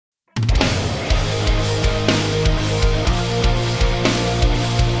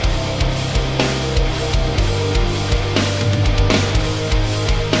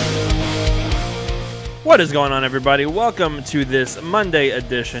What is going on, everybody? Welcome to this Monday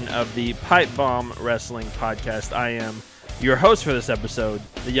edition of the PipeBomb Wrestling Podcast. I am your host for this episode,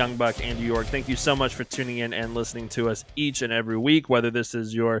 the Young Buck, Andy York. Thank you so much for tuning in and listening to us each and every week, whether this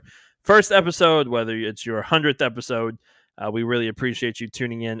is your first episode, whether it's your 100th episode. We really appreciate you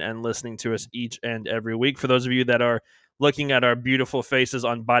tuning in and listening to us each and every week. For those of you that are looking at our beautiful faces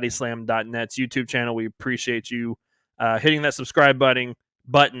on bodyslam.net's YouTube channel, we appreciate you hitting that subscribe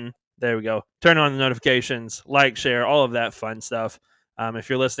button. There we go. Turn on the notifications, like, share, all of that fun stuff.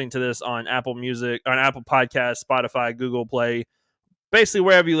 If you're listening to this on Apple Music, on Apple Podcasts, Spotify, Google Play, basically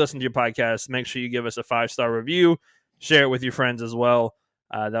wherever you listen to your podcast, make sure you give us a 5-star review. Share it with your friends as well.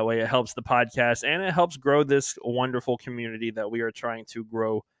 That way it helps the podcast and it helps grow this wonderful community that we are trying to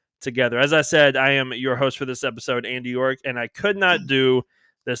grow together. As I said, I am your host for this episode, Andy York, and I could not do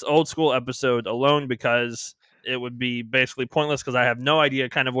this old school episode alone because it would be basically pointless because I have no idea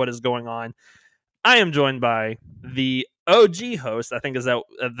kind of what is going on. I am joined by the OG host. I think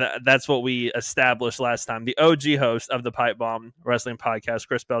that's what we established last time. The OG host of the PipeBomb Wrestling Podcast,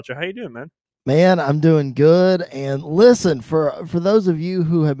 Chris Belcher. How you doing, man? Man, I'm doing good. And listen, for those of you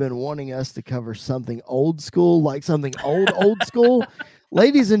who have been wanting us to cover something old school, like something old school,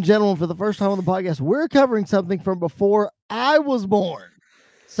 ladies and gentlemen, for the first time on the podcast, we're covering something from before I was born.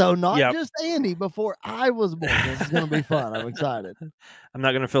 So not just Andy, before I was born. This is going to be fun. I'm excited. I'm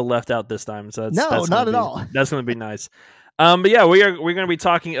not going to feel left out this time. So that's not at all. That's going to be nice. But yeah, we're going to be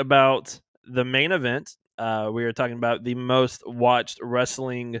talking about the main event. We are talking about the most watched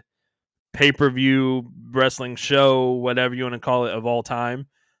wrestling pay-per-view, wrestling show, whatever you want to call it, of all time,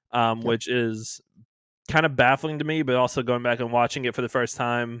 which is kind of baffling to me. But also going back and watching it for the first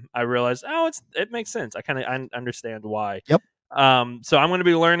time, I realized, it makes sense. I understand why. Yep. So I'm going to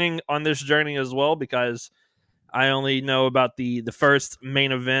be learning on this journey as well because I only know about the first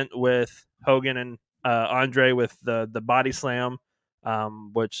main event with Hogan and Andre with the body slam,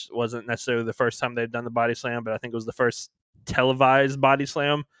 which wasn't necessarily the first time they'd done the body slam, but I think it was the first televised body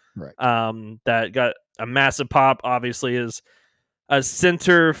slam. Right. That got a massive pop. Obviously, is a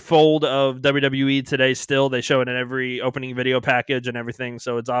centerfold of WWE today. Still, they show it in every opening video package and everything.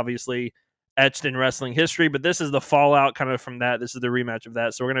 So it's obviously etched in wrestling history, but this is the fallout kind of from that. This is the rematch of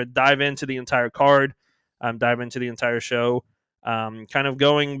that. So we're going to dive into the entire card, dive into the entire show, kind of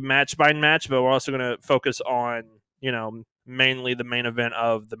going match by match, but we're also going to focus on, mainly the main event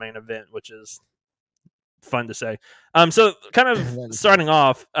of the main event, which is fun to say. So kind of starting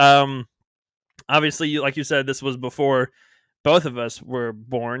off, obviously, like you said, this was before both of us were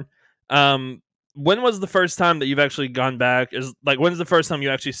born. When was the first time that you've actually gone back? When's the first time you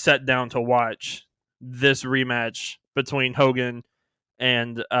actually sat down to watch this rematch between Hogan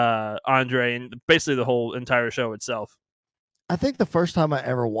and Andre and basically the whole entire show itself? I think the first time I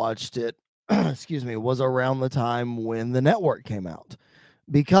ever watched it, was around the time when the network came out.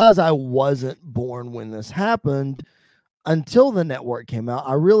 Because I wasn't born when this happened, until the network came out,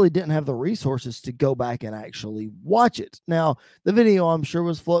 I really didn't have the resources to go back and actually watch it. Now, the video I'm sure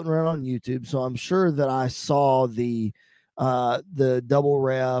was floating around on YouTube, so I'm sure that I saw the double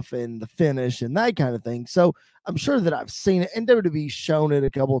ref and the finish and that kind of thing. So I'm sure that I've seen it, and WWE's shown it a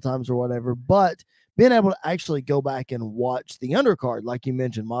couple of times or whatever. But being able to actually go back and watch the undercard, like you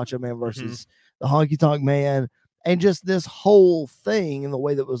mentioned, Macho Man versus the Honky Tonk Man, and just this whole thing and the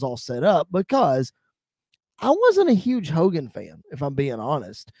way that was all set up, because I wasn't a huge Hogan fan, if I'm being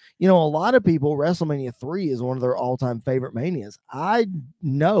honest. A lot of people, WrestleMania 3 is one of their all-time favorite manias.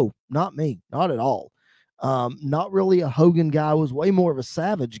 No, not me, not at all. Not really a Hogan guy. I was way more of a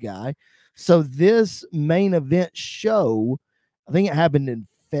Savage guy. So this main event show, I think it happened in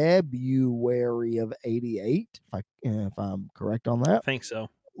February of '88, if I'm correct on that. I think so.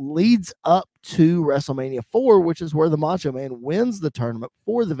 Leads up to WrestleMania 4, which is where the Macho Man wins the tournament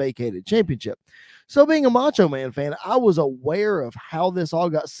for the vacated championship. So being a Macho Man fan, I was aware of how this all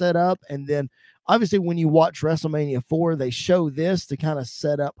got set up. And then obviously when you watch WrestleMania 4, they show this to kind of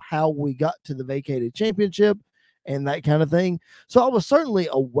set up how we got to the vacated championship and that kind of thing. So I was certainly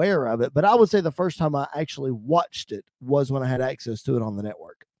aware of it, but I would say the first time I actually watched it was when I had access to it on the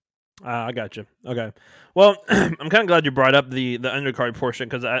network. I got you. Okay. Well, I'm kind of glad you brought up the undercard portion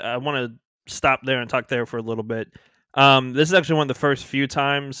because I want to stop there and talk there for a little bit. This is actually one of the first few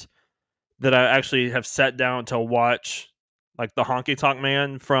times that I actually have sat down to watch like the Honky Tonk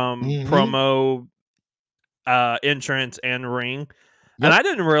Man from promo, entrance, and ring. Yep. And I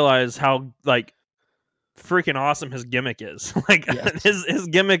didn't realize how freaking awesome his gimmick is. His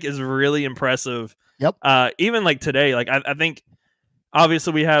gimmick is really impressive. Yep. Even today, I think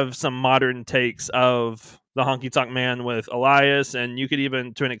obviously we have some modern takes of the Honky Tonk Man with Elias, and you could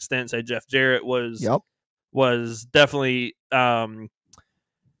even to an extent say Jeff Jarrett was was definitely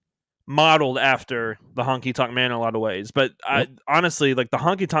modeled after the Honky Tonk Man in a lot of ways. But I Yep. honestly, like the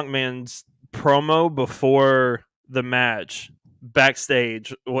Honky Tonk Man's promo before the match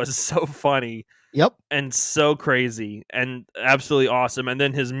backstage was so funny Yep. and so crazy and absolutely awesome. And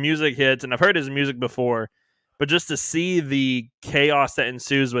then his music hits, and I've heard his music before, but just to see the chaos that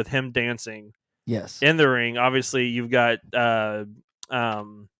ensues with him dancing Yes. in the ring, obviously you've got the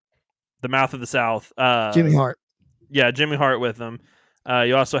Mouth of the South, Jimmy Hart. yeah, Jimmy Hart with him.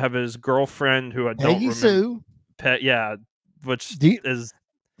 You also have his girlfriend, who I don't Peggy remember. Sue. Yeah, which Do you, is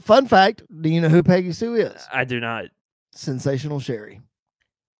fun fact, do you know who Peggy Sue is? I do not Sensational Sherry.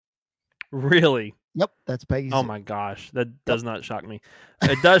 really. Yep, that's Peggy Oh Sue. my gosh, that Yep. does not shock me.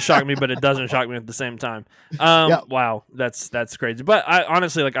 It does shock me, but it doesn't shock me at the same time. Yep. Wow, that's crazy. But I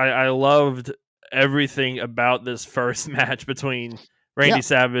honestly, like, I loved everything about this first match between Randy Yeah.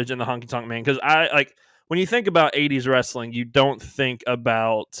 Savage and the Honky Tonk Man, because I like when you think about '80s wrestling, you don't think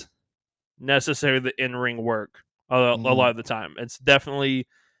about necessarily the in ring work a lot of the time. It's definitely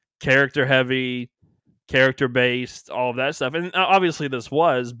character heavy, character based, all of that stuff, and obviously this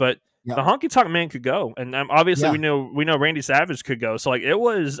was, but Yeah. the Honky Tonk Man could go, and obviously Yeah. we know Randy Savage could go. So like it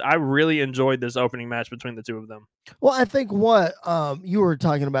was, I really enjoyed this opening match between the two of them. Well, I think what you were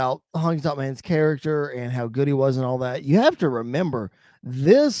talking about Honky Tonk Man's character and how good he was and all that. You have to remember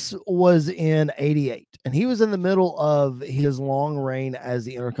this was in '88, and he was in the middle of his long reign as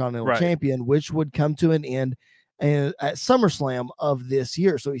the Intercontinental Right. Champion, which would come to an end at SummerSlam of this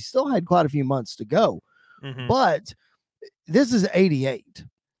year. So he still had quite a few months to go. Mm-hmm. But this is '88.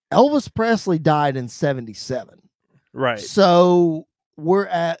 Elvis Presley died in '77. Right. So we're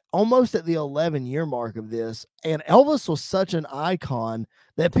at almost at the 11-year mark of this, and Elvis was such an icon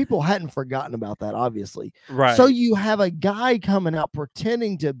that people hadn't forgotten about that, obviously. Right. So you have a guy coming out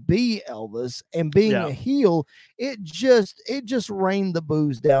pretending to be Elvis and being a heel. It just rained the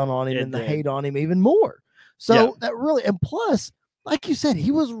booze down on him and the hate on him even more. So that really, and plus, like you said,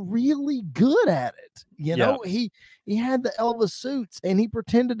 he was really good at it. You know, he had the Elvis suits, and he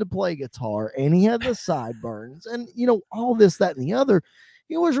pretended to play guitar, and he had the sideburns, and you know, all this, that, and the other.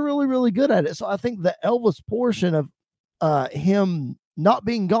 He was really, really good at it. So I think the Elvis portion of him not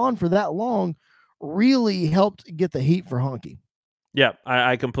being gone for that long really helped get the heat for Honky. Yeah,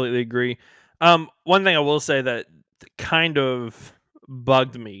 I completely agree. One thing I will say that kind of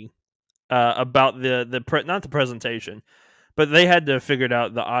bugged me about not the presentation, but they had to figure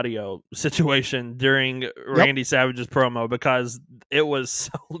out the audio situation during Randy Savage's promo, because it was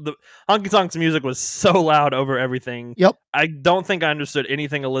the Honky Tonk's music was so loud over everything. Yep. I don't think I understood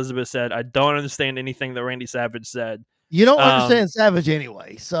anything Elizabeth said. I don't understand anything that Randy Savage said. You don't understand Savage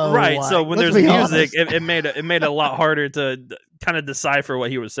anyway, so right. So when there's music, it made it a lot harder to kind of decipher what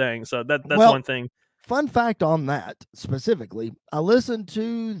he was saying. So that's one thing. Fun fact on that specifically, I listened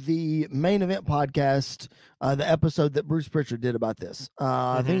to the main event podcast, the episode that Bruce Pritchard did about this.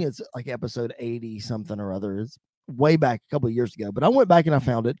 I think it's like episode 80 something or other. It's way back a couple of years ago, but I went back and I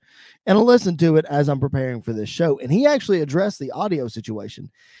found it and I listened to it as I'm preparing for this show. And he actually addressed the audio situation.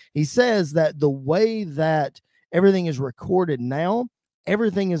 He says that the way that everything is recorded now,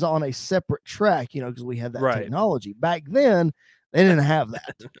 everything is on a separate track, you know, because we have that technology. Back then, they didn't have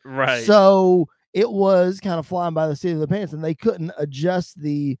that. Right. So it was kind of flying by the seat of the pants, and they couldn't adjust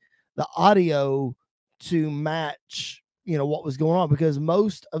the audio to match, you know, what was going on, because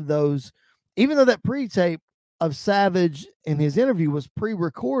most of those, even though that pre-tape of Savage in his interview was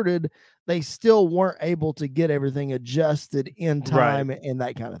pre-recorded, they still weren't able to get everything adjusted in time and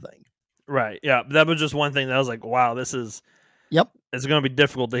that kind of thing. Right. Yeah. That was just one thing that I was like, wow, this is, it's going to be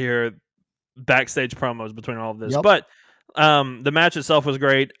difficult to hear backstage promos between all of this. But the match itself was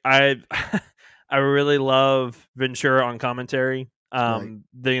great. I really love Ventura on commentary. The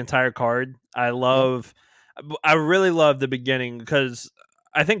entire card. I really love the beginning, because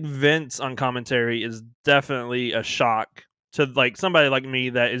I think Vince on commentary is definitely a shock to like somebody like me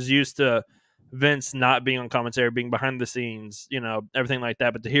that is used to Vince not being on commentary, being behind the scenes, you know, everything like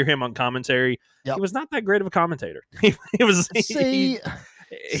that. But to hear him on commentary, he was not that great of a commentator. He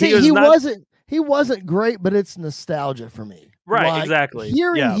wasn't great, but it's nostalgia for me. Right, like, exactly.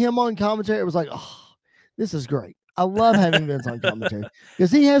 Hearing him on commentary, it was like, oh, this is great. I love having Vince on commentary,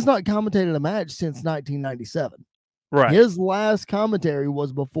 because he has not commentated a match since 1997. Right. His last commentary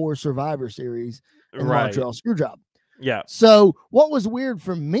was before Survivor Series and Montreal Screwjob. Yeah. So what was weird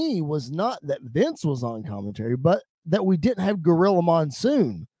for me was not that Vince was on commentary, but that we didn't have Gorilla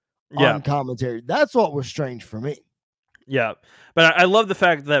Monsoon on commentary. That's what was strange for me. Yeah. But I love the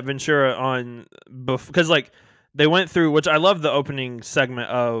fact that Ventura because like they went through, which I love the opening segment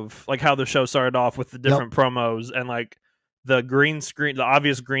of like how the show started off with the different promos and like the green screen, the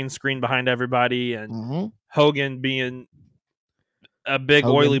obvious green screen behind everybody, and Hogan being a big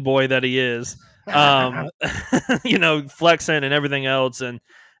oily boy that he is, flexing and everything else, and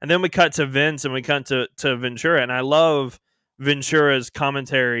then we cut to Vince and we cut to Ventura, and I love Ventura's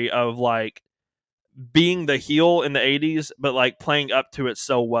commentary of like being the heel in the 80s, but like playing up to it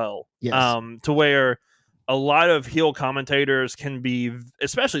so well. Yes. To where a lot of heel commentators can be,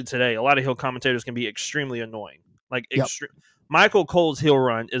 especially today, a lot of heel commentators can be extremely annoying. Like Michael Cole's heel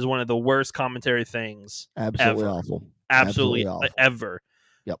run is one of the worst commentary things Absolutely ever. Awful. Absolutely awful. Ever.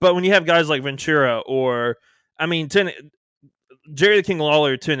 Yep. But when you have guys like Ventura, or I mean, Jerry the King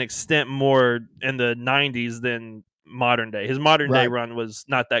Lawler to an extent more in the 90s than modern day. His modern day run was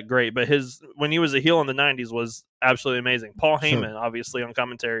not that great, but when he was a heel in the 90s was absolutely amazing. Paul Heyman, obviously, on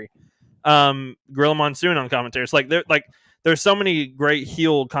commentary. Gorilla Monsoon on commentary. It's like there's so many great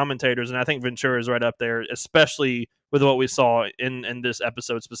heel commentators, and I think Ventura is right up there, especially with what we saw in this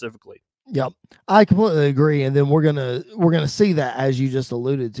episode specifically. Yep, I completely agree. And then we're gonna see that, as you just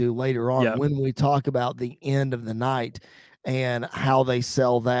alluded to, later on when we talk about the end of the night and how they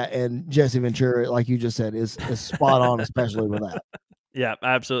sell that. And Jesse Ventura, like you just said, is spot on, especially with that. Yeah,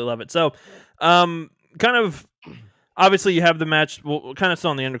 I absolutely love it. So, kind of obviously you have the match. Well, kind of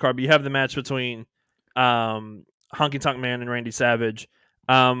still on the undercard, but you have the match between Honky Tonk Man and Randy Savage.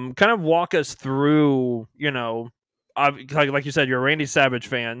 Kind of walk us through, like you said, you're a Randy Savage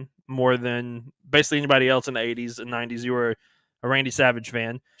fan more than basically anybody else in the 80s and 90s. You were a Randy Savage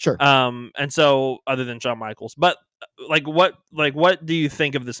fan. Sure. And so other than Shawn Michaels, but what do you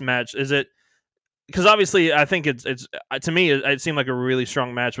think of this match? Is it, because obviously I think it's to me it seemed like a really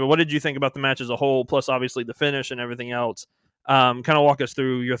strong match, but what did you think about the match as a whole, plus obviously the finish and everything else? Kind of walk us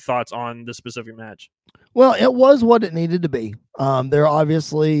through your thoughts on this specific match. Well, it was what it needed to be. They're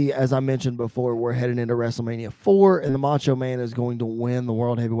obviously, as I mentioned before, we're heading into WrestleMania 4, and the Macho Man is going to win the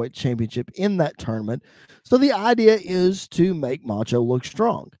World Heavyweight Championship in that tournament. So the idea is to make Macho look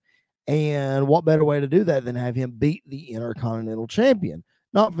strong. And what better way to do that than have him beat the Intercontinental Champion?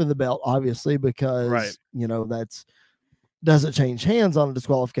 Not for the belt, obviously, because, that's doesn't change hands on a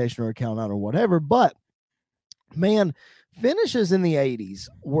disqualification or a count out or whatever. But, man, finishes in the 80s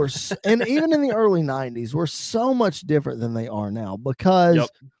were, and even in the early 90s, were so much different than they are now, because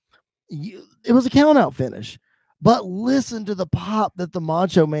it was a count out finish. But listen to the pop that the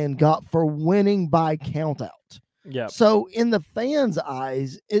Macho Man got for winning by count out. Yeah. So in the fans'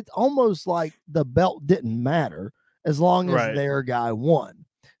 eyes, it's almost like the belt didn't matter as long as their guy won.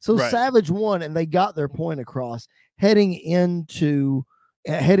 So Savage won, and they got their point across heading into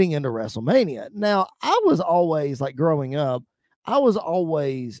WrestleMania. Now, I was always, like, growing up, I was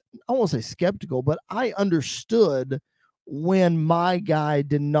always, I won't say skeptical, but I understood when my guy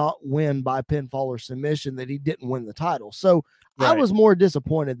did not win by pinfall or submission that he didn't win the title. So I was more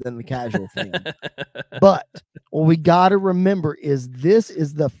disappointed than the casual fan. But what we got to remember is this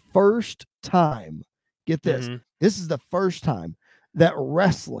is the first time, get this, this is the first time that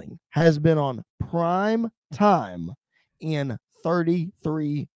wrestling has been on prime time in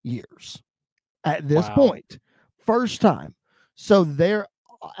 33 years at this point. First time. So they're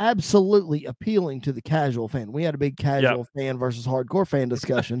absolutely appealing to the casual fan. We had a big casual fan versus hardcore fan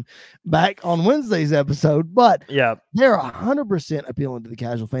discussion back on Wednesday's episode, but they're 100% appealing to the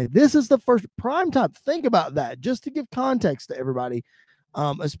casual fan. This is the first prime time. Think about that, just to give context to everybody,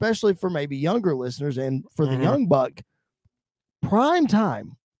 especially for maybe younger listeners and for the young buck. Prime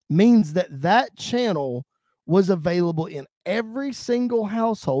time means that channel was available in every single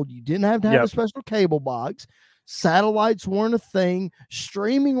household. You didn't have to have a special cable box. Satellites weren't a thing.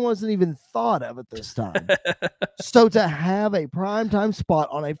 Streaming wasn't even thought of at this time. So to have a primetime spot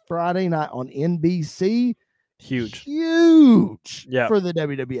on a Friday night on NBC, huge for the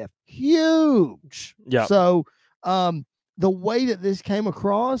WWF. Huge. Yeah. So the way that this came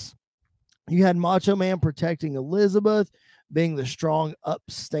across, you had Macho Man protecting Elizabeth, being the strong,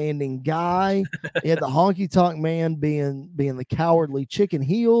 upstanding guy. You had the Honky Tonk Man being the cowardly chicken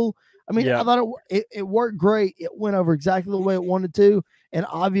heel. I mean, I thought it worked great. It went over exactly the way it wanted to, and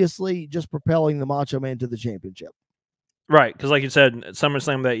obviously just propelling the Macho Man to the championship. Right, because like you said,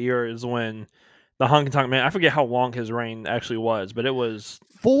 SummerSlam that year is when the Honky Tonk Man, I forget how long his reign actually was, but it was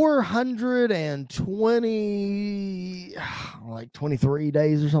 420, like 23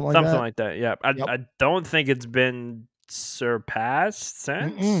 days or something like that. Something like that, yeah. I don't think it's been surpassed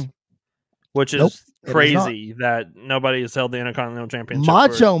since. Which is crazy that nobody has held the Intercontinental Championship.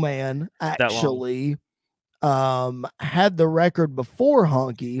 Macho Man actually had the record before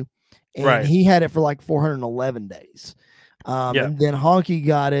Honky, and Right. he had it for like 411 days. Yeah. And then Honky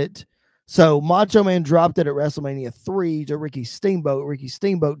got it. So Macho Man dropped it at WrestleMania 3 to Ricky Steamboat. Ricky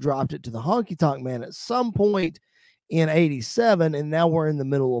Steamboat dropped it to the Honky Tonk Man at some point in 87, and now we're in the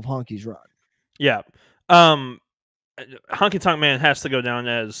middle of Honky's run. Yeah. Honky Tonk Man has to go down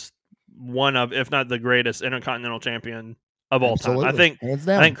as one of, if not the greatest Intercontinental Champion of all time. I think hands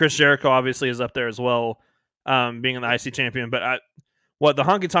down. I think Chris Jericho obviously is up there as well, being an IC champion. But what the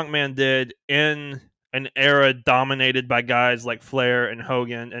Honky Tonk Man did in an era dominated by guys like Flair and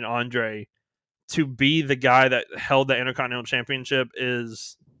Hogan and Andre, to be the guy that held the Intercontinental Championship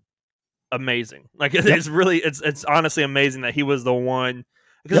is amazing. Like it's really, it's honestly amazing that he was the one,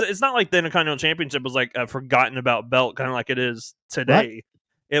 because it's not like the Intercontinental Championship was like a forgotten about belt, kind of like it is today. Right.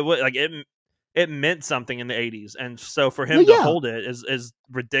 It was like it meant something in the 80s, and so for him to hold it is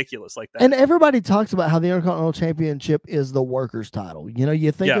ridiculous like that. And everybody talks about how the Intercontinental Championship is the workers' title. You know,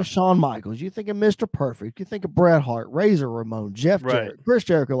 you think of Shawn Michaels, you think of Mr. Perfect, you think of Bret Hart, Razor Ramon, Jeff Jarrett, Chris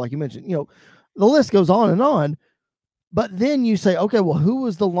Jericho, like you mentioned. You know, the list goes on and on. But then you say, okay, well, who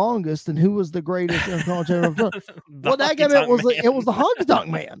was the longest and who was the greatest Intercontinental Champion? Well, that guy it was the Honky Tonk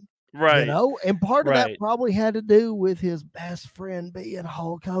Man. Right. You know, and part of that probably had to do with his best friend being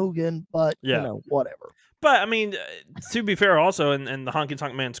Hulk Hogan, but you know, whatever. But I mean, to be fair, also, in the Honky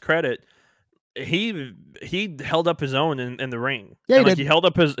Tonk Man's credit, he held up his own in the ring. Yeah, and, like, he held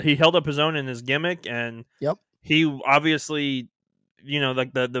up his own in his gimmick, and he obviously, you know,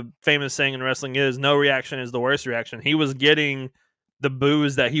 like the famous saying in wrestling is, no reaction is the worst reaction. He was getting the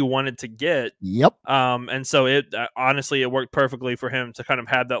boos that he wanted to get. And so it honestly, it worked perfectly for him to kind of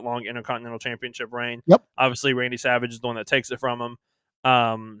have that long Intercontinental Championship reign. Obviously, Randy Savage is the one that takes it from him.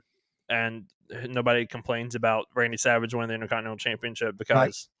 And nobody complains about Randy Savage winning the Intercontinental Championship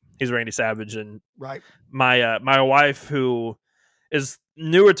because he's Randy Savage. And my wife, who is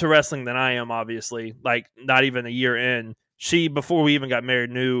newer to wrestling than I am, obviously, like not even a year in, she, before we even got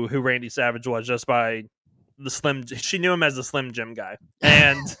married, knew who Randy Savage was just by she knew him as the Slim Jim guy.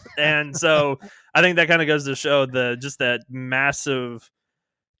 And so I think that kind of goes to show just that massive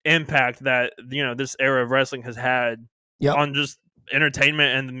impact that, you know, this era of wrestling has had on just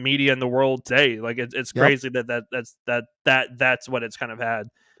entertainment and the media in the world today. Like it's crazy that's what it's kind of had.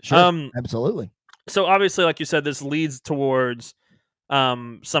 Absolutely. So obviously, like you said, this leads towards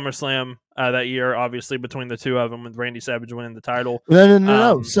SummerSlam that year, obviously, between the two of them, with Randy Savage winning the title.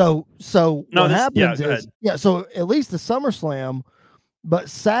 No. So what happens is, yeah. So at least the SummerSlam, but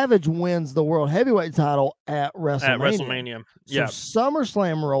Savage wins the World Heavyweight title at WrestleMania. So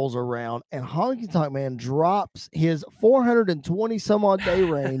SummerSlam rolls around, and Honky Tonk Man drops his 420 some odd day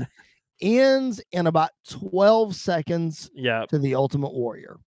reign, ends in about 12 seconds to the Ultimate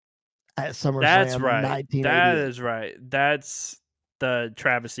Warrior at SummerSlam. That's right. 1988. That is right. That's the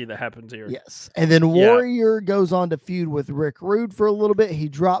travesty that happens here. Yes. And then Warrior goes on to feud with Rick Rude for a little bit. He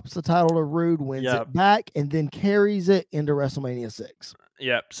drops the title to Rude, wins it back, and then carries it into WrestleMania 6.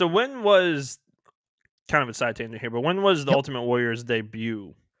 Yeah. So when was, kind of a side tangent here, but when was the Ultimate Warrior's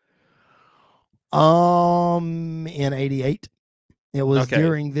debut? In 88. It was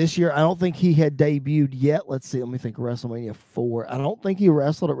during this year. I don't think he had debuted yet. Let's see. Let me think. WrestleMania 4. I don't think he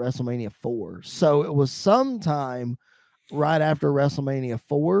wrestled at WrestleMania 4. So it was sometime right after WrestleMania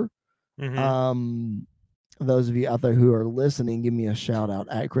 4. Those of you out there who are listening, give me a shout out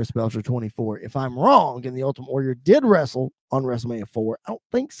at Chris Belcher 24. If I'm wrong and the Ultimate Warrior did wrestle on WrestleMania 4, I don't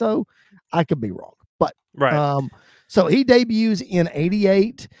think so. I could be wrong. But so he debuts in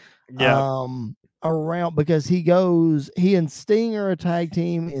 88. Around, because he and Sting are a tag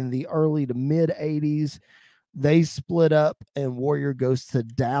team in the early to mid 80s. They split up, and Warrior goes to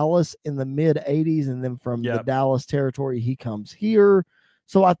Dallas in the mid 80s, and then from the Dallas territory he comes here.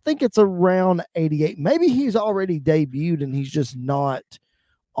 So I think it's around 88. Maybe he's already debuted and he's just not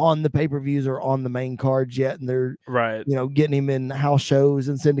on the pay-per-views or on the main cards yet, and they're you know, getting him in house shows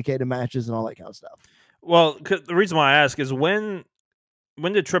and syndicated matches and all that kind of stuff. Well, the reason why I ask is, when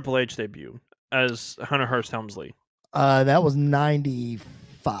did Triple H debut as Hunter Hearst Helmsley? That was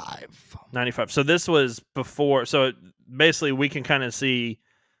 95. 95. So this was before. So basically, we can kind of see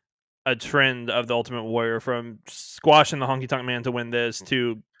a trend of the Ultimate Warrior from squashing the Honky Tonk Man to win this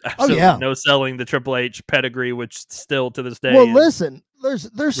to no selling the Triple H pedigree, which still to this day. Well, listen, there's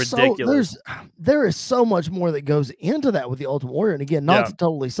ridiculous. There is so much more that goes into that with the Ultimate Warrior. And again, not to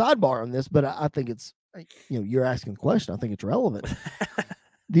totally sidebar on this, but I think it's, you know, you're asking the question. I think it's relevant.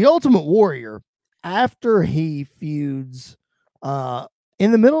 The Ultimate Warrior, after he feuds,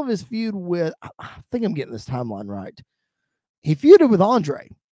 in the middle of his feud with, I think I'm getting this timeline right, he feuded with Andre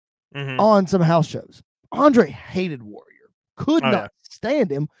on some house shows. Andre hated Warrior, could not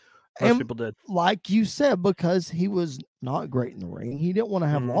stand him. Most And people did. like you said, because he was not great in the ring, he didn't want to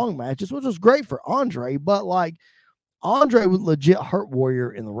have Mhm. long matches, which was great for Andre, but like Andre would legit hurt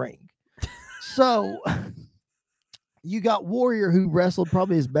Warrior in the ring. So you got Warrior, who wrestled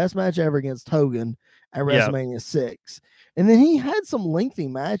probably his best match ever against Hogan at Yep. WrestleMania 6. And then he had some lengthy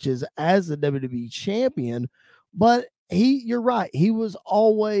matches as the WWE champion, but you're right, he was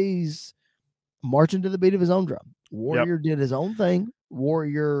always marching to the beat of his own drum. Yep. Warrior did his own thing.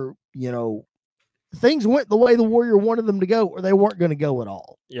 Warrior, things went the way the Warrior wanted them to go, or they weren't going to go at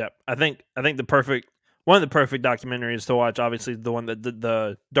all. Yep. I think one of the perfect documentaries to watch, obviously the one that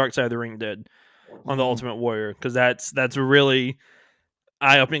the Dark Side of the Ring did on the Ultimate Warrior, because that's really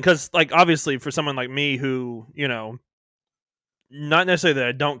eye opening. Because like obviously for someone like me who not necessarily that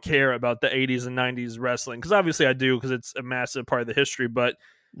I don't care about the 80s and 90s wrestling, because obviously I do, because it's a massive part of the history, but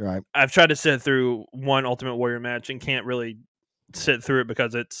Right. I've tried to sit through one Ultimate Warrior match and can't really sit through it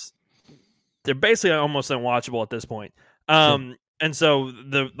because they're basically almost unwatchable at this point. Sure. And so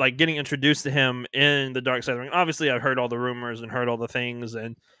the like getting introduced to him in the Dark Side of the Ring, obviously I've heard all the rumors and heard all the things,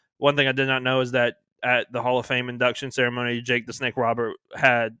 and one thing I did not know is that at the Hall of Fame induction ceremony, Jake the Snake Robert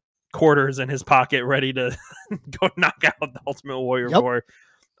had quarters in his pocket ready to go knock out the Ultimate Warrior for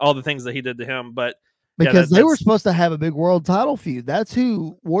all the things that he did to him. But because they were supposed to have a big world title feud. That's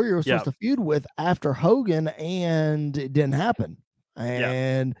who Warrior was supposed to feud with after Hogan, and it didn't happen.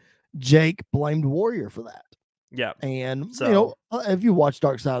 And Jake blamed Warrior for that. Yeah. And, if you watch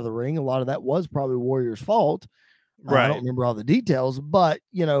Dark Side of the Ring, a lot of that was probably Warrior's fault. Right. I don't remember all the details, but,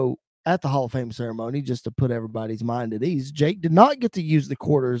 at the Hall of Fame ceremony, just to put everybody's mind at ease, Jake did not get to use the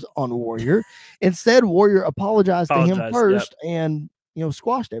quarters on Warrior. Instead, Warrior apologized to him first and,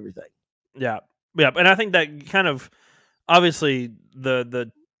 squashed everything. Yeah. Yeah. And I think that kind of, obviously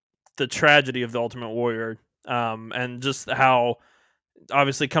the tragedy of the Ultimate Warrior, and just how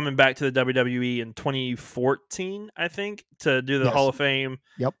obviously coming back to the WWE in 2014, I think, to do the Hall of Fame.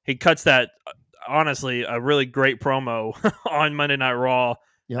 Yep. He cuts that, honestly, a really great promo on Monday Night Raw,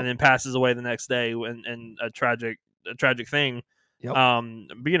 and then passes away the next day in a tragic thing. Yep.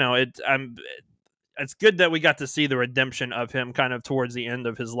 But it's good that we got to see the redemption of him kind of towards the end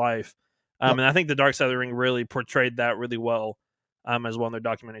of his life. And I think the Dark Side of the Ring really portrayed that really well, as well in their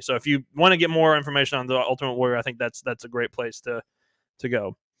documentary. So if you want to get more information on the Ultimate Warrior, I think that's a great place to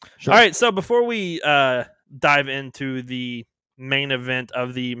go. Sure. All right, so before we dive into the main event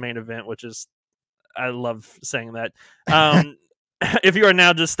of the main event, which is, I love saying that. If you are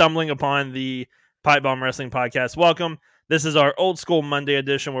now just stumbling upon the PipeBomb Wrestling Podcast, welcome. This is our old school Monday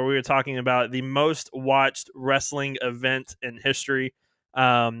edition where we are talking about the most watched wrestling event in history.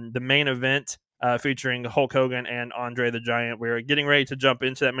 The main event featuring Hulk Hogan and Andre the Giant. We're getting ready to jump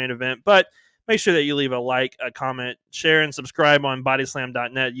into that main event, but make sure that you leave a like, a comment, share, and subscribe on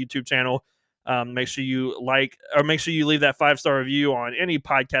bodyslam.net YouTube channel. Make sure you leave that 5-star review on any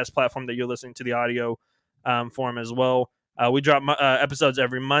podcast platform that you're listening to the audio form as well. We drop episodes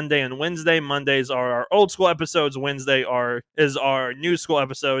every Monday and Wednesday. Mondays are our old school episodes. Wednesday is our new school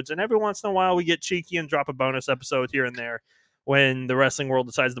episodes. And every once in a while, we get cheeky and drop a bonus episode here and there when the wrestling world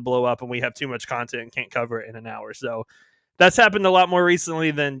decides to blow up and we have too much content and can't cover it in an hour. So that's happened a lot more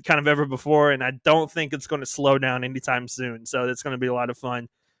recently than kind of ever before, and I don't think it's going to slow down anytime soon. So it's going to be a lot of fun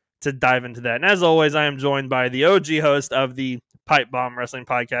to dive into that. And as always, I am joined by the OG host of the PipeBomb Wrestling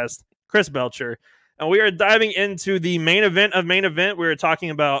Podcast, Chris Belcher. And we are diving into the main event of main event. We are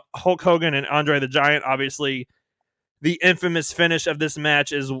talking about Hulk Hogan and Andre the Giant. Obviously, the infamous finish of this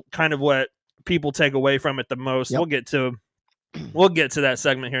match is kind of what people take away from it the most. We'll get to that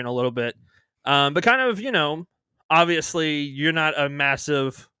segment here in a little bit. But kind of, obviously, you're not a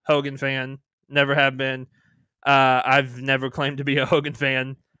massive Hogan fan. Never have been. I've never claimed to be a Hogan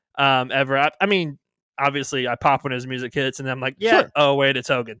fan ever. I mean, obviously, I pop when his music hits, and I'm like, sure. Oh, wait, it's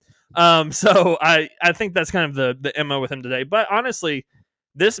Hogan. So I think that's kind of the MO with him today. But honestly,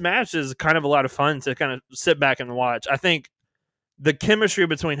 this match is kind of a lot of fun to kind of sit back and watch. I think the chemistry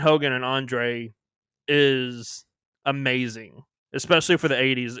between Hogan and Andre is amazing, especially for the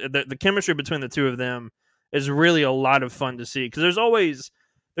 80s. The chemistry between the two of them is really a lot of fun to see, because there's always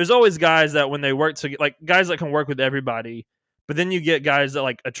guys that when they work together, like guys that can work with everybody, but then you get guys that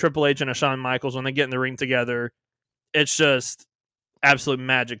like a Triple H and a Shawn Michaels, when they get in the ring together, it's just absolute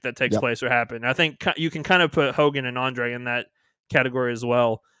magic that takes place or happen. I think you can kind of put Hogan and Andre in that category as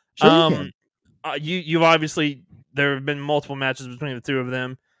well. Sure you've obviously, there have been multiple matches between the two of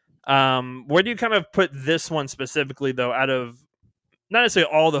them. Where do you kind of put this one specifically, though, out of not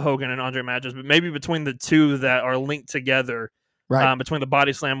necessarily all the Hogan and Andre matches, but maybe between the two that are linked together, right? Between the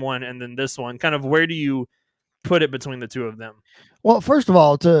Body Slam one and then this one, kind of where do you put it between the two of them. Well, first of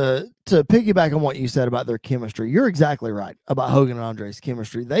all, to piggyback on what you said about their chemistry, you're exactly right about Hogan and Andre's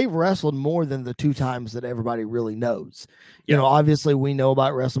chemistry. They've wrestled more than the 2 times that everybody really knows. You know, obviously we know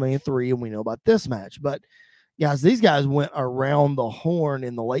about WrestleMania 3 and we know about this match, but guys, these guys went around the horn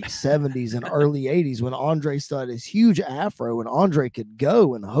in the late 70s and early 80s when Andre still had his huge afro and Andre could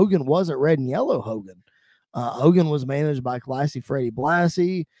go, and Hogan wasn't red and yellow Hogan. Hogan was managed by classy Freddie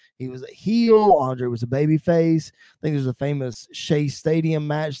Blassie. He was a heel. Andre was a babyface. I think there's a famous Shea Stadium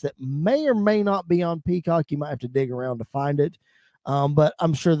match that may or may not be on Peacock. You might have to dig around to find it. But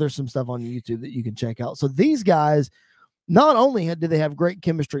I'm sure there's some stuff on YouTube that you can check out. So these guys, not only did they have great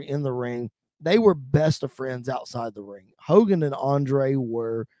chemistry in the ring, they were best of friends outside the ring. Hogan and Andre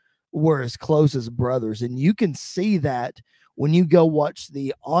were as close as brothers. And you can see that when you go watch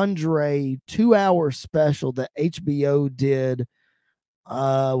the Andre 2-hour special that HBO did.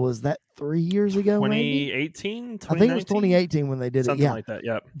 Was that 3 years ago? 2018? I think it was 2018 when they did Something it. Yeah. like that.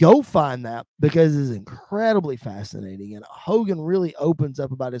 Yeah. Go find that because it's incredibly fascinating. And Hogan really opens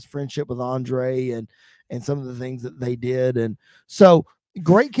up about his friendship with Andre and some of the things that they did. And so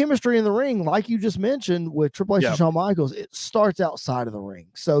great chemistry in the ring, like you just mentioned with Triple H and Shawn Michaels. It starts outside of the ring.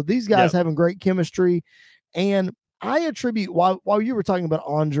 So these guys having great chemistry. And I attribute, while you were talking about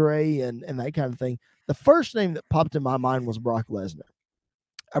Andre and that kind of thing, the first name that popped in my mind was Brock Lesnar.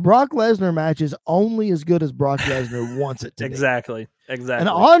 A Brock Lesnar match is only as good as Brock Lesnar wants it to be. Exactly. An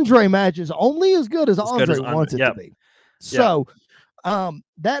Andre match is only as good as Andre wants it to be. So,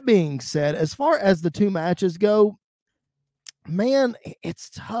 that being said, as far as the 2 matches go, man,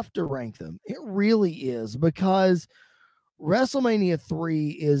 it's tough to rank them. It really is, because WrestleMania 3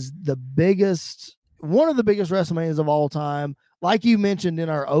 is one of the biggest WrestleManias of all time. Like you mentioned in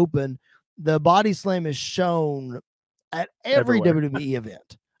our open, the body slam is shown at every WWE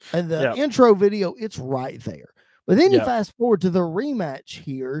event. And the intro video, it's right there. But then you fast forward to the rematch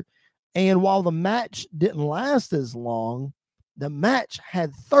here, and while the match didn't last as long, the match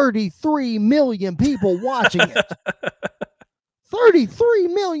had 33 million people watching it. 33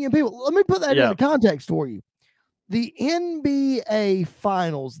 million people. Let me put that into context for you. The NBA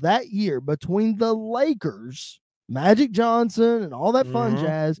Finals that year between the Lakers, Magic Johnson, and all that fun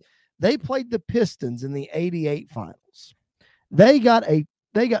jazz, they played the Pistons in the 88 Finals. They got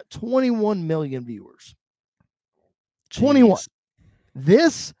 21 million viewers. 21.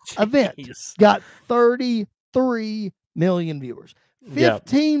 This event got 33 million viewers.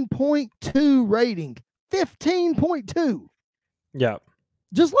 15.2 rating. 15.2. Yeah.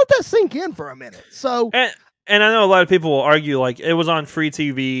 Just let that sink in for a minute. So, and I know a lot of people will argue like it was on free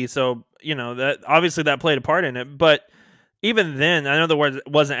TV, so that obviously that played a part in it. But even then, I know there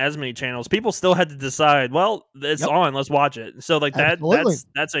wasn't as many channels. People still had to decide, well, it's on, let's watch it. So like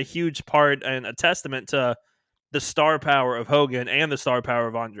that's a huge part and a testament to the star power of Hogan and the star power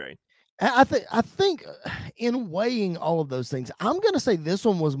of Andre. I think in weighing all of those things, I'm going to say this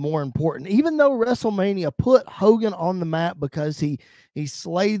one was more important, even though WrestleMania put Hogan on the map because he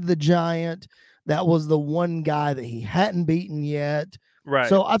slayed the Giant. That was the one guy that he hadn't beaten yet. Right.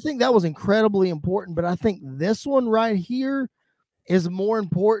 So I think that was incredibly important, but I think this one right here is more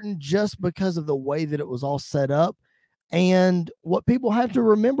important just because of the way that it was all set up. And what people have to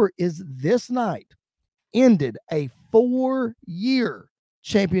remember is this night ended a 4-year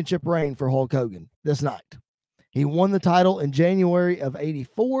championship reign for Hulk Hogan this night. He won the title in January of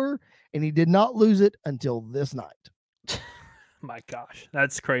 84, and he did not lose it until this night. My gosh,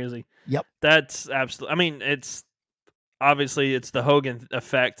 that's crazy. Yep. That's absolutely, I mean, it's obviously it's the Hogan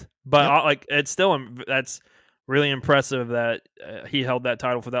effect, but that's really impressive that he held that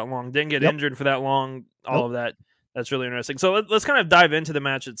title for that long, didn't get injured for that long, all of that. That's really interesting. So let's kind of dive into the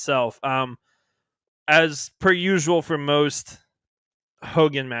match itself. As per usual for most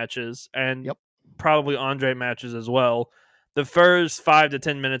Hogan matches and probably Andre matches as well, the first 5 to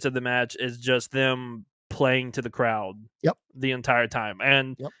 10 minutes of the match is just them playing to the crowd the entire time.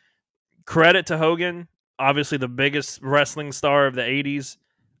 And credit to Hogan, obviously the biggest wrestling star of the 80s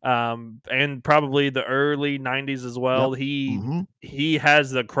and probably the early 90s as well. He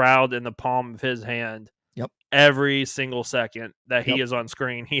has the crowd in the palm of his hand every single second that he is on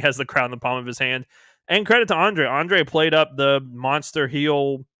screen. He has the crowd in the palm of his hand. And credit to Andre. Andre played up the monster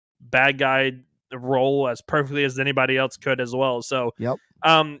heel bad guy role as perfectly as anybody else could as well. So,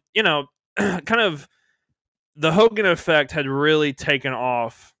 kind of the Hogan effect had really taken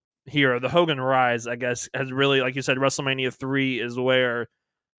off here. The Hogan rise, I guess, has really, like you said, WrestleMania 3 is where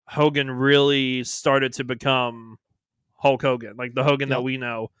Hogan really started to become Hulk Hogan, like the Hogan that we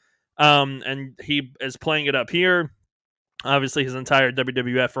know. And he is playing it up here. Obviously, his entire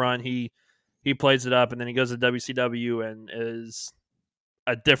WWF run, he he plays it up, and then he goes to WCW and is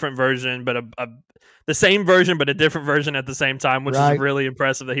a different version, but the same version, but a different version at the same time, which is really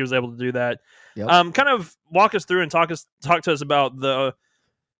impressive that he was able to do that. Yep. Kind of walk us through and talk to us about the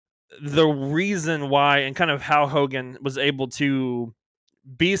reason why and kind of how Hogan was able to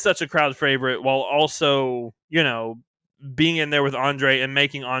be such a crowd favorite while also, being in there with Andre and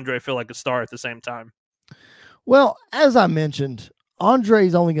making Andre feel like a star at the same time. Well, as I mentioned,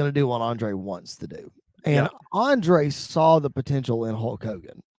 Andre's only going to do what Andre wants to do. And Andre saw the potential in Hulk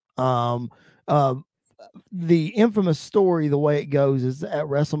Hogan. The infamous story, the way it goes, is at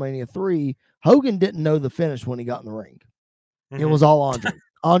WrestleMania 3, Hogan didn't know the finish when he got in the ring. Mm-hmm. It was all Andre.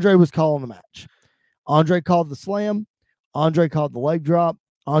 Andre was calling the match. Andre called the slam. Andre called the leg drop.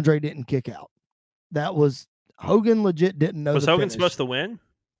 Andre didn't kick out. That was Hogan legit didn't know. Was Hogan supposed to win?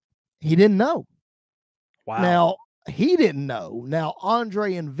 He didn't know. Wow. Now, he didn't know. Now,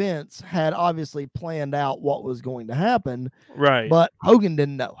 Andre and Vince had obviously planned out what was going to happen. Right. But Hogan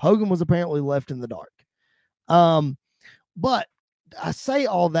didn't know. Hogan was apparently left in the dark. But I say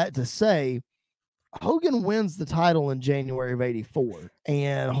all that to say, Hogan wins the title in January of 84,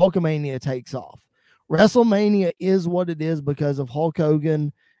 and Hulkamania takes off. WrestleMania is what it is because of Hulk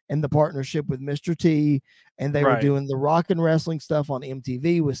Hogan and the partnership with Mr. T, and they were doing the rock and wrestling stuff on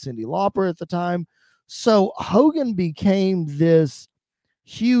MTV with Cyndi Lauper at the time. So Hogan became this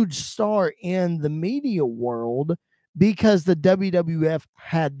huge star in the media world because the WWF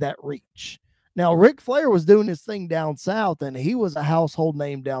had that reach. Now, Ric Flair was doing his thing down south, and he was a household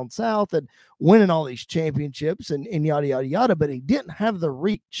name down south and winning all these championships and yada, yada, yada, but he didn't have the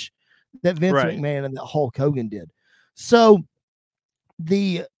reach that Vince McMahon and that Hulk Hogan did. So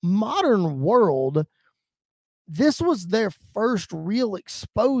the modern world, this was their first real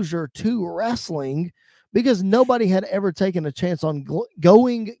exposure to wrestling because nobody had ever taken a chance on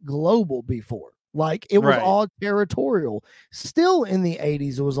going global before. Like, it was all territorial. Still in the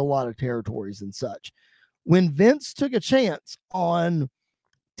 80s, there was a lot of territories and such. When Vince took a chance on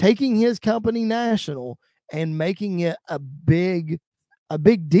taking his company national and making it a big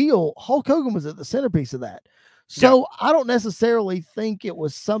deal, Hulk Hogan was at the centerpiece of that. So I don't necessarily think it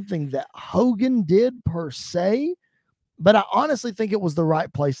was something that Hogan did per se, but I honestly think it was the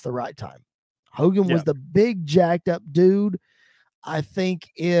right place, the right time. Hogan was the big jacked up dude. I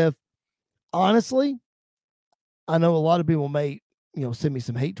think honestly, I know a lot of people may, send me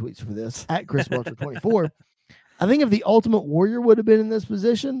some hate tweets for this at Chris Belcher 24. I think if the Ultimate Warrior would have been in this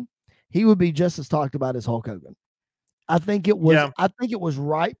position, he would be just as talked about as Hulk Hogan. I think it was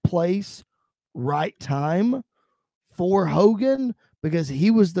right place, right time for Hogan because he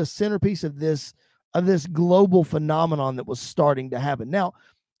was the centerpiece of this global phenomenon that was starting to happen. Now,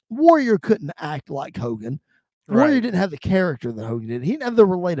 Warrior couldn't act like Hogan. Warrior didn't have the character that Hogan did. He didn't have the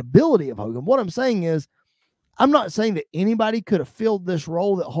relatability of Hogan. What I'm saying is, I'm not saying that anybody could have filled this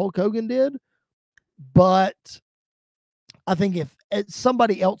role that Hulk Hogan did, but I think if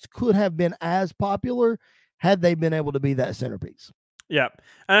somebody else could have been as popular had they been able to be that centerpiece. Yeah.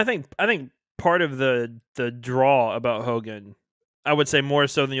 And I think part of the draw about Hogan, I would say more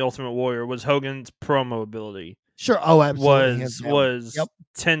so than the Ultimate Warrior, was Hogan's promo ability. Sure. Oh, absolutely. Was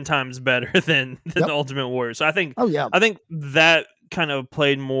 10 times better than the Ultimate Warrior. So I think I think that kind of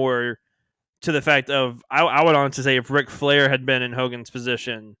played more to the fact of I would honestly say if Ric Flair had been in Hogan's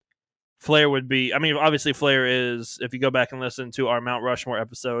position, Flair would be, I mean, obviously Flair is, if you go back and listen to our Mount Rushmore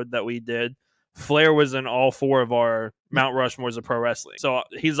episode that we did, Flair was in all four of our Mount Rushmores of pro wrestling. So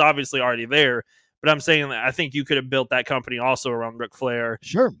he's obviously already there, but I'm saying that I think you could have built that company also around Ric Flair.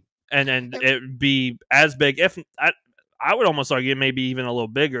 Sure. And it would be as big, if I would almost argue maybe even a little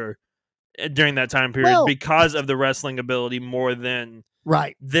bigger during that time period because of the wrestling ability more than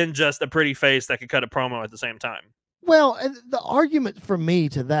just a pretty face that could cut a promo at the same time. Well, and the argument for me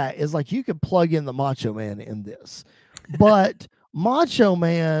to that is like you could plug in the Macho Man in this, but Macho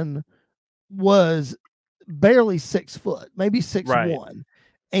Man was barely 6 foot, maybe 6'1",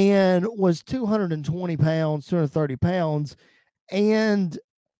 and was 220 pounds, 230 pounds, and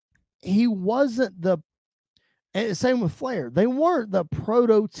he wasn't and same with Flair. They weren't the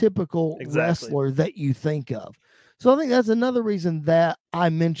prototypical wrestler that you think of. So I think that's another reason that I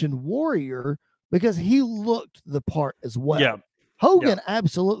mentioned Warrior, because he looked the part as well. Yeah. Hogan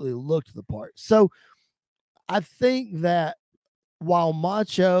absolutely looked the part. So I think that while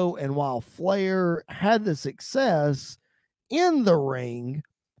Macho and while Flair had the success in the ring,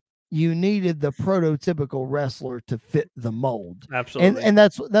 you needed the prototypical wrestler to fit the mold. Absolutely. And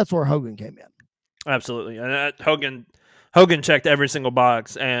that's where Hogan came in. Absolutely. And Hogan checked every single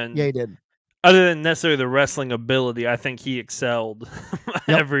box. And yeah, he did. other than necessarily the wrestling ability, I think he excelled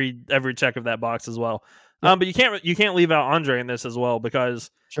Yep. every check of that box as well. Yep. But you can't leave out Andre in this as well,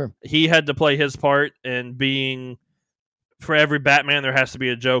 because Sure. he had to play his part in being, for every Batman there has to be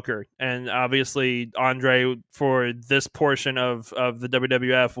a Joker, and obviously Andre for this portion of the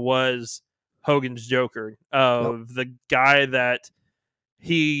WWF was Hogan's Joker, Yep. of the guy that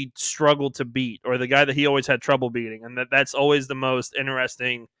he struggled to beat, or the guy that he always had trouble beating, and that's always the most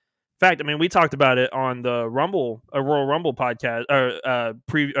interesting fact. I mean, we talked about it on the Royal Rumble podcast,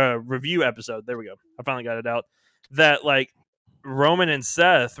 or review episode. There we go. I finally got it out. That, like, Roman and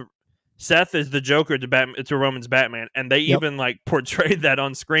Seth is the Joker to Roman's Batman, and they Yep. even like portrayed that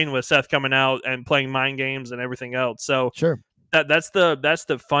on screen with Seth coming out and playing mind games and everything else. So Sure. that's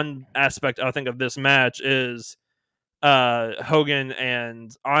the fun aspect, I think, of this match is Hogan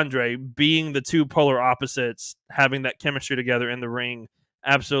and Andre being the two polar opposites, having that chemistry together in the ring,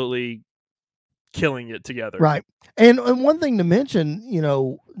 absolutely killing it together. Right. And one thing to mention,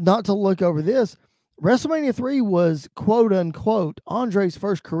 not to look over this, WrestleMania 3 was quote unquote Andre's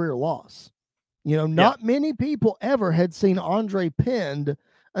first career loss. Not many people ever had seen Andre pinned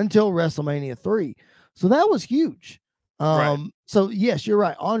until WrestleMania 3. So that was huge. Right. So yes, you're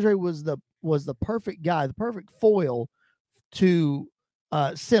right. Andre was the perfect guy, the perfect foil to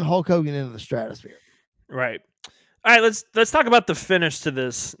send Hulk Hogan into the stratosphere. Right. All right, let's talk about the finish to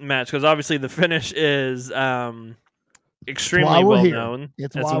this match, because obviously the finish is extremely well known.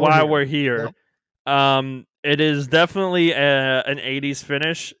 It's That's why we're here. Yep. It is definitely an 80s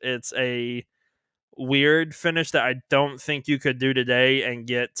finish. It's a weird finish that I don't think you could do today and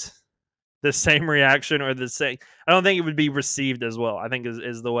get the same reaction, or the same. I don't think it would be received as well, I think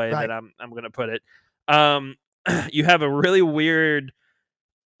is the way that I'm going to put it. You have a really weird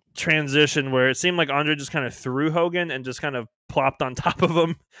transition where it seemed like Andre just kind of threw Hogan and just kind of plopped on top of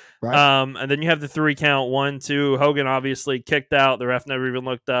him. Right. And then you have the 3 count, 1, 2. Hogan obviously kicked out. The ref never even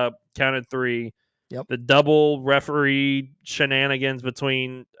looked up. Counted 3. Yep. The double referee shenanigans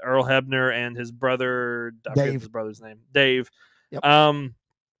between Earl Hebner and his brother. I forget his brother's name. Dave. Yep.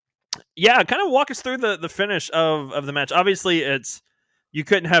 Yeah, kind of walk us through the finish of the match. Obviously, you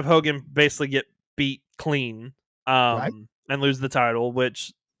couldn't have Hogan basically get beat clean and lose the title,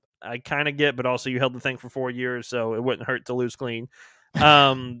 which I kind of get, but also you held the thing for 4 years, so it wouldn't hurt to lose clean.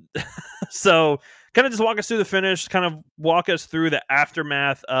 So kind of just walk us through the finish, kind of walk us through the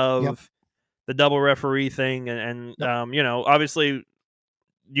aftermath of the double referee thing. And obviously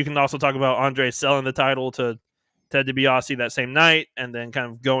you can also talk about Andre selling the title to Ted DiBiase that same night, and then kind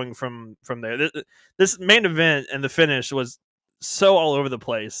of going from there. This main event and the finish was so all over the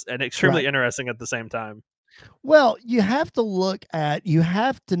place and extremely interesting at the same time. Well, you can't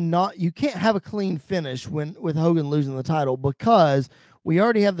have a clean finish with Hogan losing the title, because we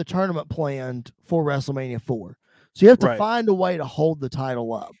already have the tournament planned for WrestleMania 4. So you have to find a way to hold the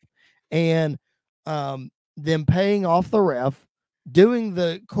title up. And them paying off the ref, doing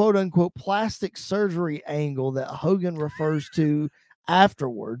the quote unquote plastic surgery angle that Hogan refers to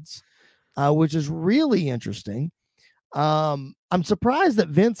afterwards, which is really interesting. I'm surprised that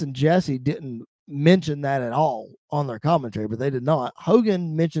Vince and Jesse didn't mention that at all on their commentary, but they did not.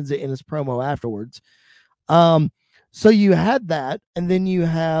 Hogan mentions it in his promo afterwards. So you had that, and then you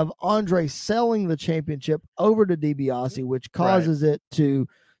have Andre selling the championship over to DiBiase, which causes it to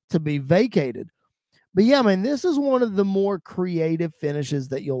be vacated. But yeah, man, this is one of the more creative finishes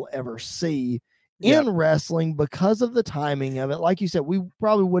that you'll ever see in wrestling because of the timing of it. Like you said, we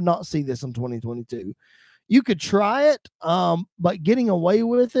probably would not see this in 2022. You could try it, but getting away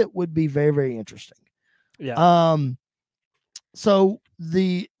with it would be very, very interesting. Yeah. So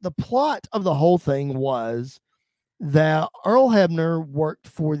the plot of the whole thing was that Earl Hebner worked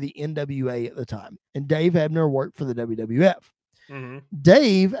for the NWA at the time, and Dave Hebner worked for the WWF. Mm-hmm.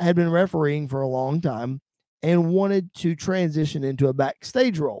 Dave had been refereeing for a long time and wanted to transition into a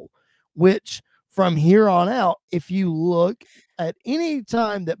backstage role, which from here on out, if you look at any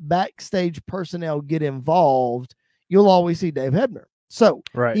time that backstage personnel get involved, you'll always see Dave Hebner. So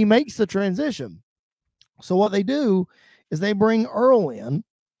he makes the transition. So what they do is they bring Earl in,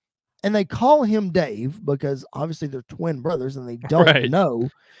 and they call him Dave because obviously they're twin brothers and they don't know.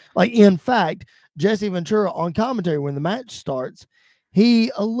 Like, in fact, Jesse Ventura on commentary when the match starts, he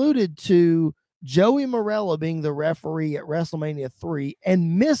alluded to Joey Morella being the referee at WrestleMania 3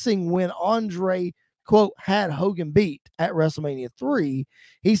 and missing when Andre, quote, had Hogan beat at WrestleMania 3.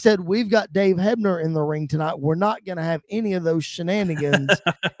 He said, "We've got Dave Hebner in the ring tonight. We're not going to have any of those shenanigans.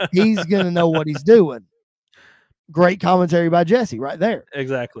 He's going to know what he's doing." Great commentary by Jesse right there.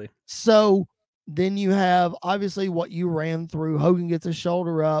 Exactly. So then you have obviously what you ran through. Hogan gets his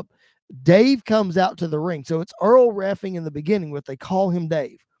shoulder up. Dave comes out to the ring. So it's Earl reffing in the beginning, but they call him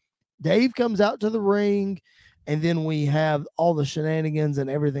Dave. Dave comes out to the ring, and then we have all the shenanigans and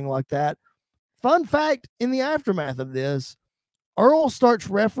everything like that. Fun fact, in the aftermath of this, Earl starts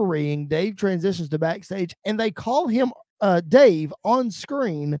refereeing. Dave transitions to backstage, and they call him Dave on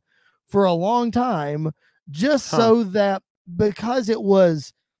screen for a long time, just so that, because it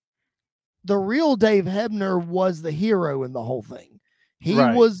was the real Dave Hebner was the hero in the whole thing. He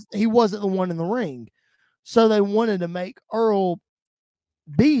wasn't the one in the ring. So they wanted to make Earl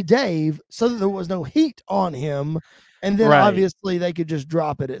be Dave so that there was no heat on him. And then obviously they could just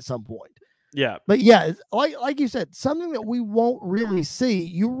drop it at some point. Yeah. But yeah, like you said, something that we won't really see.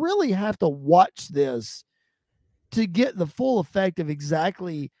 You really have to watch this to get the full effect of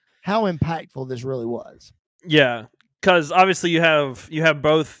exactly how impactful this really was. Yeah, because obviously you have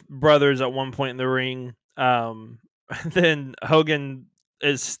both brothers at one point in the ring. Then Hogan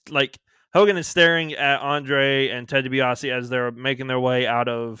is staring at Andre and Ted DiBiase as they're making their way out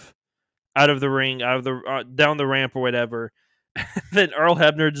of the ring, out of the down the ramp or whatever. Then Earl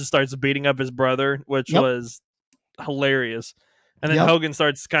Hebner just starts beating up his brother, which was hilarious. And then Hogan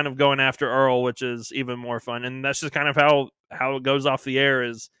starts kind of going after Earl, which is even more fun. And that's just kind of how it goes off the air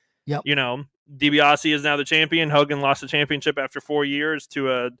is, you know, DiBiase is now the champion. Hogan lost the championship after 4 years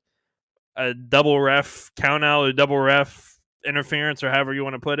to a double ref count out, a double ref interference, or however you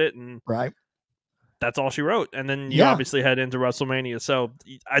want to put it. And that's all she wrote. And then you obviously head into WrestleMania. So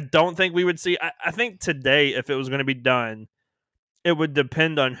I don't think we would see, I think today, if it was going to be done, it would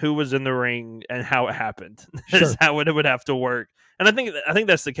depend on who was in the ring and how it happened. Is how it would have to work. And I think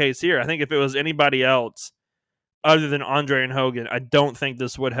that's the case here. I think if it was anybody else other than Andre and Hogan, I don't think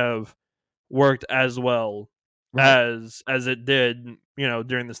this would have worked as well as it did, you know,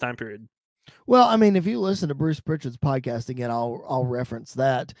 during this time period. Well, I mean, if you listen to Bruce Pritchard's podcast again, I'll reference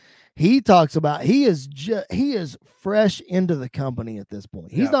that. He talks about he is fresh into the company at this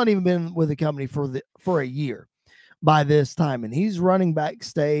point. He's not even been with the company for a year by this time, and he's running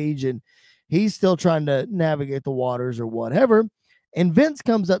backstage and he's still trying to navigate the waters or whatever. And Vince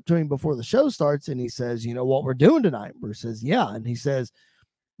comes up to him before the show starts and he says, "You know what we're doing tonight?" Bruce says, "Yeah." And he says,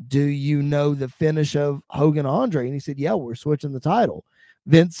 "Do you know the finish of Hogan Andre?" And he said, "Yeah, we're switching the title."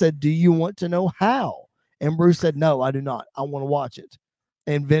 Vince said, "Do you want to know how?" And Bruce said, "No, I do not. I want to watch it."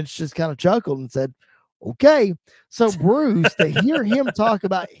 And Vince just kind of chuckled and said, "Okay." So Bruce, to hear him talk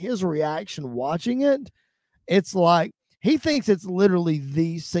about his reaction watching it, it's like he thinks it's literally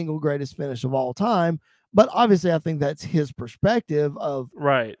the single greatest finish of all time. But obviously, I think that's his perspective of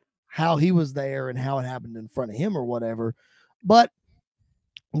how he was there and how it happened in front of him or whatever. But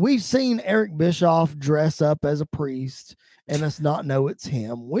we've seen Eric Bischoff dress up as a priest and us not know it's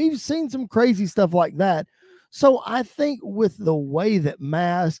him. We've seen some crazy stuff like that. So I think with the way that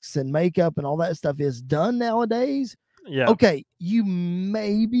masks and makeup and all that stuff is done nowadays, okay, you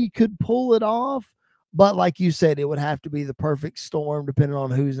maybe could pull it off. But like you said, it would have to be the perfect storm depending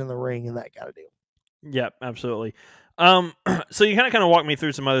on who's in the ring and that kind of deal. Yep, absolutely. So you kind of walk me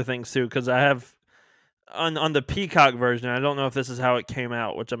through some other things too, because I have on the Peacock version. I don't know if this is how it came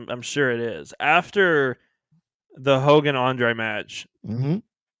out, which I'm sure it is. After the Hogan Andre match,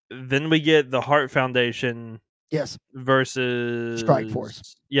 then we get the Hart Foundation, versus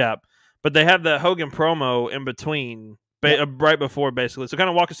Strikeforce. Yeah, but they have the Hogan promo in between, right before, basically. So kind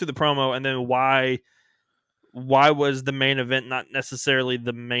of walk us through the promo and then why was the main event not necessarily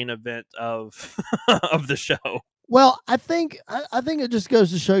the main event of of the show? Well, I think it just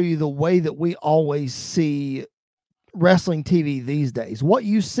goes to show you the way that we always see wrestling TV these days. What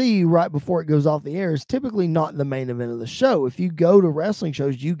you see right before it goes off the air is typically not the main event of the show. If you go to wrestling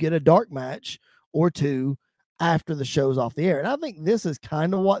shows, you get a dark match or two after the show's off the air. And I think this is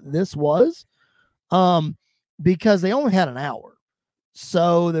kind of what this was, because they only had an hour.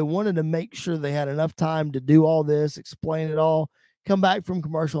 So they wanted to make sure they had enough time to do all this, explain it all, come back from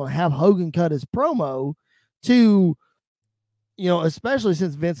commercial and have Hogan cut his promo to, you know, especially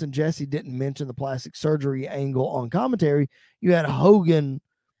since Vince and Jesse didn't mention the plastic surgery angle on commentary, you had Hogan,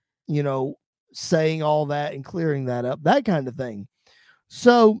 you know, saying all that and clearing that up, that kind of thing.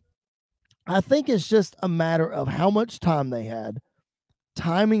 So I think it's just a matter of how much time they had,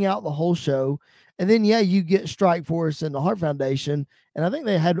 timing out the whole show. And then, you get Strikeforce and the Hart Foundation. And I think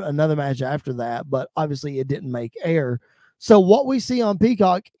they had another match after that, but obviously it didn't make air. So what we see on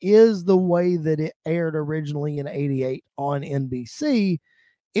Peacock is the way that it aired originally in '88 on NBC.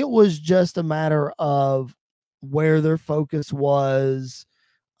 It was just a matter of where their focus was,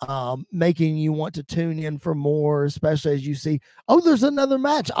 making you want to tune in for more, especially as you see, oh, there's another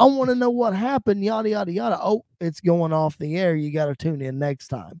match. I want to know what happened, yada, yada, yada. Oh, it's going off the air. You got to tune in next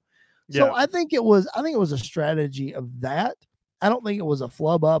time. So Yeah. I think it was a strategy of that. I don't think it was a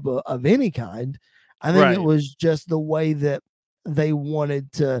flub up of any kind. I think it Right. was just the way that they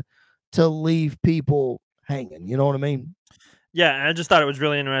wanted to leave people hanging. You know what I mean? Yeah, and I just thought it was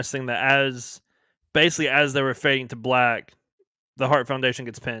really interesting that basically as they were fading to black, the Hart Foundation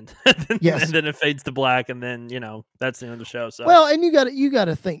gets pinned, and Yes. then it fades to black, and then that's the end of the show. So Well, and you got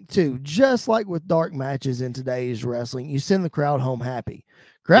to think too. Just like with dark matches in today's wrestling, you send the crowd home happy.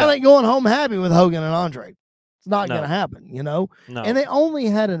 Crowd yeah, ain't going home happy with Hogan and Andre. It's not going to no, happen, you know. And no, they only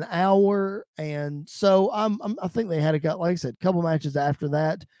had an hour, and so I think they had like I said, a couple matches after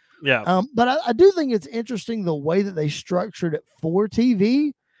that. yeah, But I do think it's interesting the way that they structured it for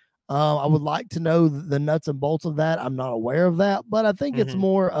TV. I would like to know the nuts and bolts of that. I'm not aware of that, but I think it's hmm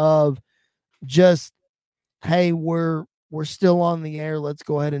more of just, hey, we're still on the air. Let's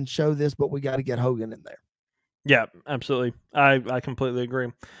go ahead and show this, but we got to get Hogan in there. yeah, absolutely. I completely agree.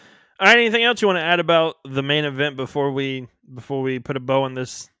 All right, anything else you want to add about the main event before we put a bow on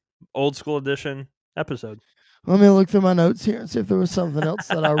this old school edition episode? Let me look through my notes here and see if there was something else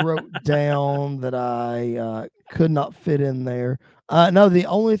that I wrote down that I could not fit in there. No, the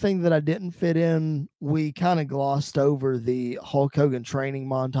only thing that I didn't fit in, we kind of glossed over the Hulk Hogan training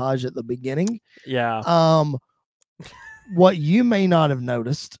montage at the beginning. Yeah, What you may not have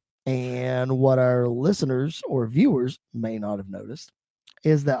noticed, and what our listeners or viewers may not have noticed,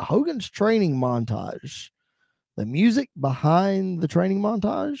 is that Hogan's training montage, the music behind the training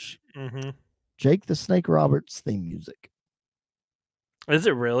montage, hmm Jake the Snake Roberts theme music. Is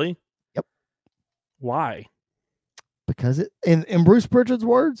it really? Yep. Why? Because it, in Bruce Pritchard's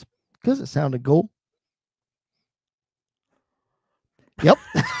words, because it sounded cool. Yep.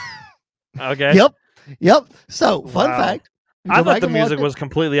 Okay. Yep. Yep. So, fun Wow. fact. I Go thought back the and watch music it. was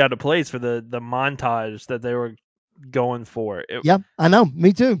completely out of place for the montage that they were going for. Yeah, I know.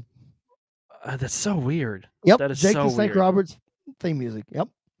 Me too. That's so weird. Yep. That is Jake so the Snake weird. Roberts theme music. Yep.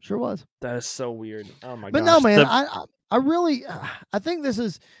 Sure was. That is so weird. Oh my But no, gosh. man, I really I think this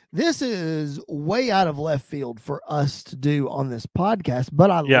is way out of left field for us to do on this podcast, but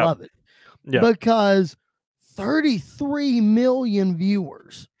I Yeah. love it Yeah. because 33 million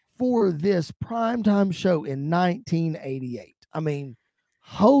viewers for this primetime show in 1988. I mean,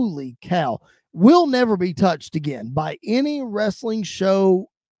 holy cow. Will never be touched again by any wrestling show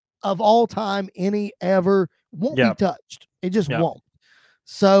of all time, any ever. Won't be Yeah. touched. It just Yeah. won't.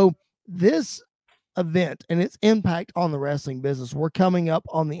 So this event and its impact on the wrestling business, we're coming up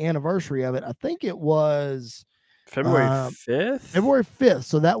on the anniversary of it. I think it was February 5th? February 5th.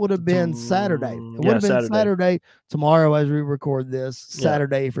 So that would have been Saturday. It would Yeah, have been Saturday. Saturday tomorrow as we record this,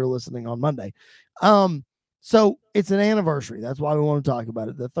 Saturday if you're listening on Monday. So it's an anniversary. That's why we want to talk about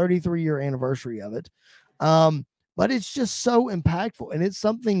it. The 33-year anniversary of it. But it's just so impactful, and it's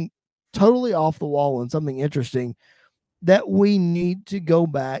something totally off the wall and something interesting that we need to go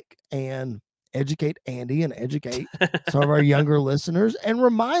back and educate Andy and educate some of our younger listeners and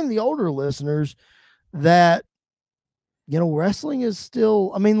remind the older listeners that, wrestling is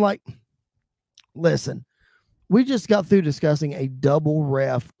still, I mean, like, listen, we just got through discussing a double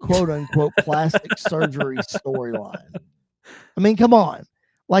ref, quote unquote, plastic surgery storyline. I mean, come on.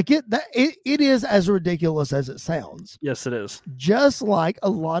 Like it is as ridiculous as it sounds. Yes, it is. Just like a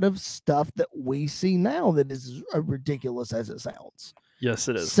lot of stuff that we see now that is as ridiculous as it sounds. Yes,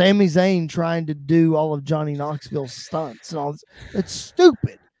 it is. Sami Zayn trying to do all of Johnny Knoxville's stunts and all this. It's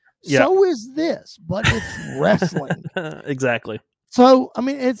stupid. Yeah. So is this, but it's wrestling. Exactly. So, I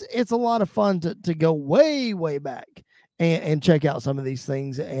mean, it's a lot of fun to go way, way back and check out some of these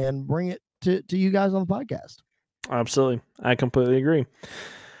things and bring it to you guys on the podcast. Absolutely. I completely agree.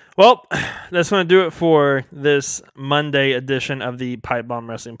 Well, that's going to do it for this Monday edition of the PipeBomb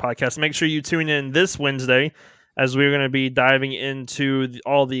Wrestling Podcast. Make sure you tune in this Wednesday as we're going to be diving into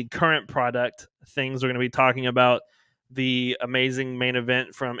all the current product things. We're going to be talking about the amazing main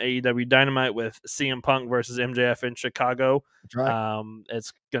event from AEW Dynamite with CM Punk versus MJF in Chicago. That's right.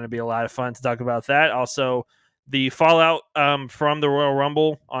 It's going to be a lot of fun to talk about that. Also, the fallout from the Royal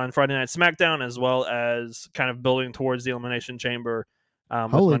Rumble on Friday Night SmackDown, as well as kind of building towards the Elimination Chamber.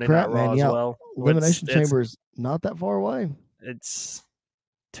 Holy crap, Night man! Raw Yeah, as well. Elimination Chamber is not that far away. It's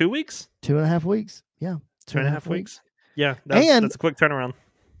 2 weeks, 2.5 weeks. Yeah, 2.5 weeks. Yeah, that's a quick turnaround.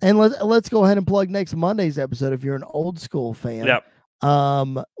 And let's go ahead and plug next Monday's episode. If you're an old school fan,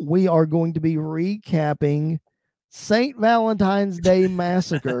 we are going to be recapping St. Valentine's Day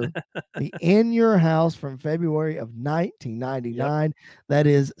Massacre, the In Your House from February of 1999. Yep. That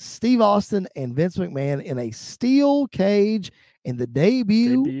is Steve Austin and Vince McMahon in a steel cage in the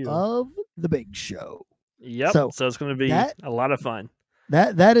debut of The Big Show. Yep. So it's going to be a lot of fun.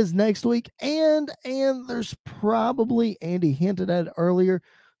 That is next week, and there's probably, Andy hinted at it earlier,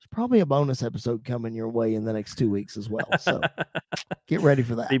 there's probably a bonus episode coming your way in the next 2 weeks as well. So get ready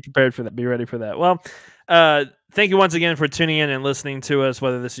for that. Be prepared for that. Be ready for that. Well, thank you once again for tuning in and listening to us,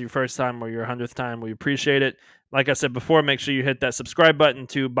 whether this is your first time or your 100th time. We appreciate it. Like I said before, make sure you hit that subscribe button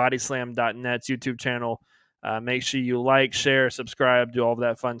to bodyslam.net's YouTube channel. Make sure you like, share, subscribe, do all of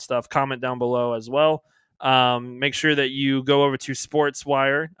that fun stuff. Comment down below as well. Make sure that you go over to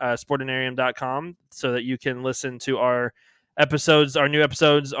SportsWire, sportinarium.com, so that you can listen to our episodes. Our new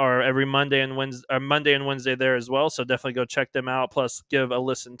episodes are every Monday and Wednesday there as well. So definitely go check them out. Plus, give a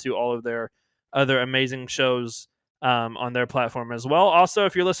listen to all of their other amazing shows on their platform as well. Also,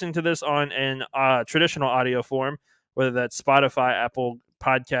 if you're listening to this on an traditional audio form, whether that's Spotify, Apple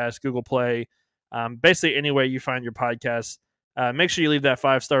Podcasts, Google Play, basically anywhere you find your podcasts, make sure you leave that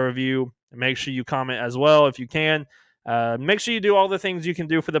 5-star review. And make sure you comment as well if you can. Make sure you do all the things you can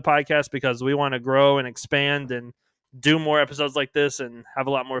do for the podcast, because we want to grow and expand and do more episodes like this and have a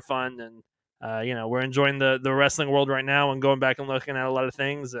lot more fun. And we're enjoying the wrestling world right now and going back and looking at a lot of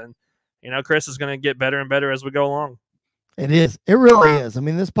things. And Chris is going to get better and better as we go along. It is. It really is. I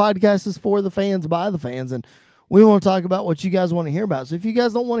mean, this podcast is for the fans, by the fans, and we want to talk about what you guys want to hear about. So if you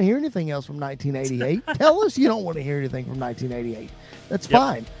guys don't want to hear anything else from 1988, tell us you don't want to hear anything from 1988. That's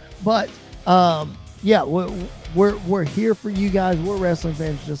fine. But yeah, we're here for you guys. We're wrestling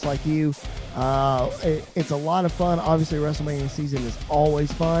fans just like you. It's a lot of fun. Obviously, WrestleMania season is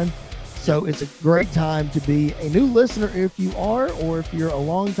always fun. So it's a great time to be a new listener if you are, or if you're a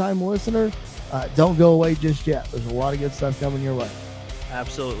long-time listener, don't go away just yet. There's a lot of good stuff coming your way.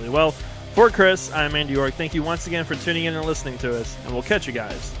 Absolutely. Well, for Chris, I'm Andy York. Thank you once again for tuning in and listening to us, and we'll catch you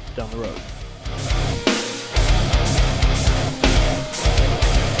guys down the road.